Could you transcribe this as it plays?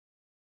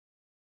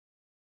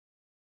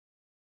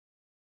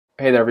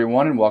Hey there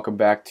everyone, and welcome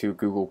back to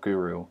Google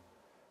Guru.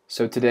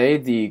 So today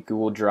the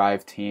Google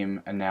Drive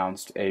team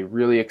announced a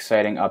really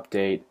exciting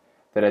update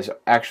that has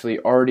actually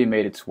already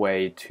made its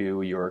way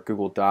to your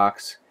Google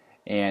Docs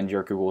and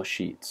your Google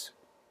Sheets.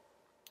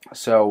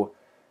 So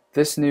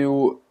this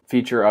new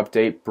feature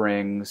update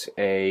brings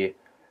a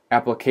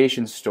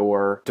application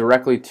store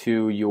directly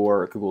to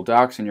your Google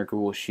Docs and your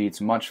Google Sheets,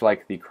 much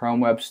like the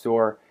Chrome Web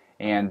Store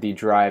and the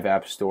Drive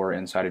App Store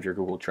inside of your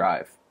Google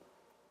Drive.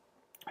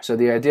 So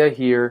the idea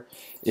here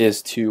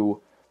is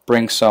to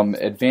bring some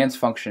advanced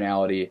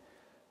functionality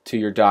to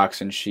your docs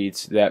and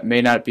sheets that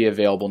may not be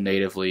available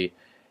natively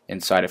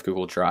inside of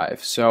Google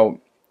Drive. So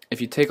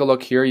if you take a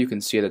look here, you can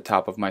see at the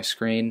top of my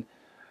screen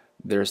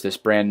there's this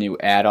brand new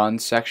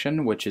add-ons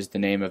section, which is the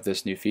name of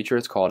this new feature.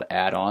 It's called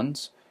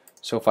add-ons.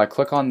 So if I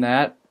click on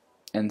that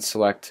and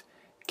select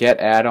get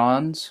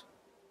add-ons,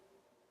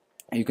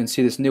 you can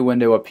see this new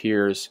window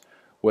appears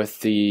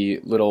with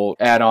the little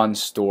add-on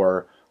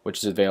store which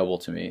is available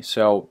to me.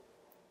 So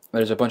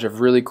there's a bunch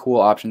of really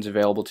cool options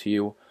available to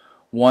you.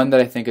 One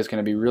that I think is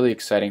going to be really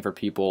exciting for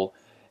people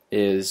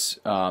is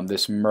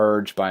this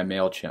merge by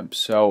MailChimp.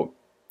 So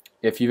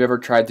if you've ever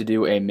tried to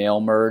do a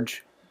mail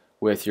merge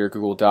with your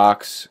Google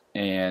Docs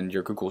and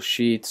your Google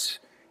Sheets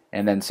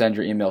and then send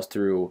your emails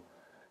through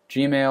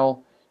Gmail,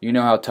 you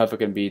know how tough it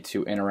can be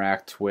to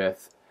interact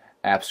with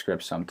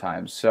AppScript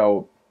sometimes.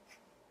 So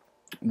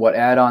what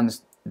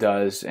add-ons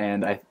does,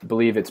 and I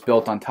believe it's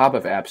built on top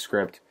of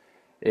AppScript,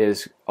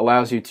 is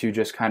allows you to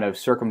just kind of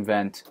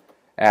circumvent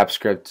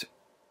AppScript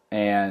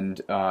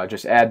and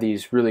just add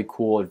these really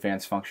cool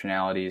advanced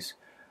functionalities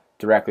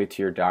directly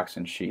to your docs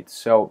and sheets.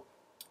 So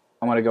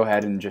I'm going to go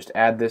ahead and just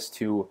add this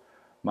to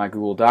my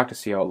Google Doc to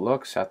see how it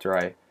looks after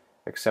I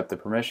accept the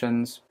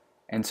permissions.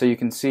 And so you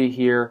can see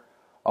here,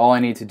 all I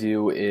need to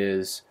do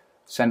is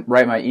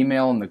write my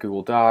email in the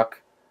Google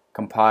Doc,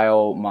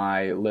 compile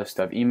my list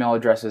of email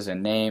addresses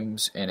and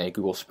names in a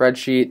Google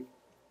spreadsheet,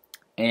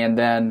 and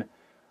then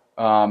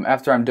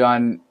after I'm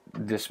done,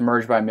 this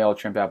merge by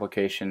MailChimp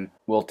application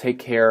will take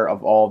care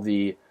of all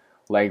the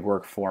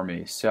legwork for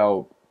me.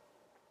 So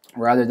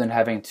rather than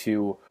having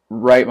to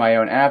write my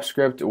own app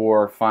script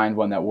or find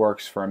one that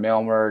works for a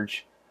mail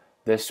merge,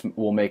 this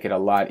will make it a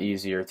lot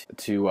easier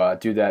to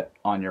do that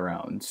on your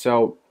own.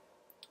 So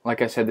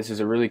like I said, this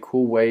is a really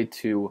cool way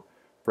to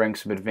bring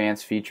some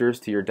advanced features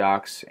to your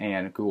docs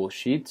and Google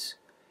Sheets.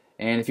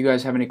 And if you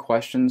guys have any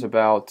questions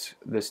about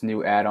this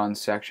new add-on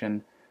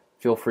section,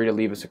 feel free to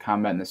leave us a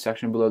comment in the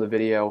section below the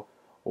video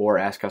or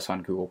ask us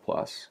on Google+.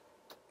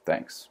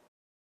 Thanks.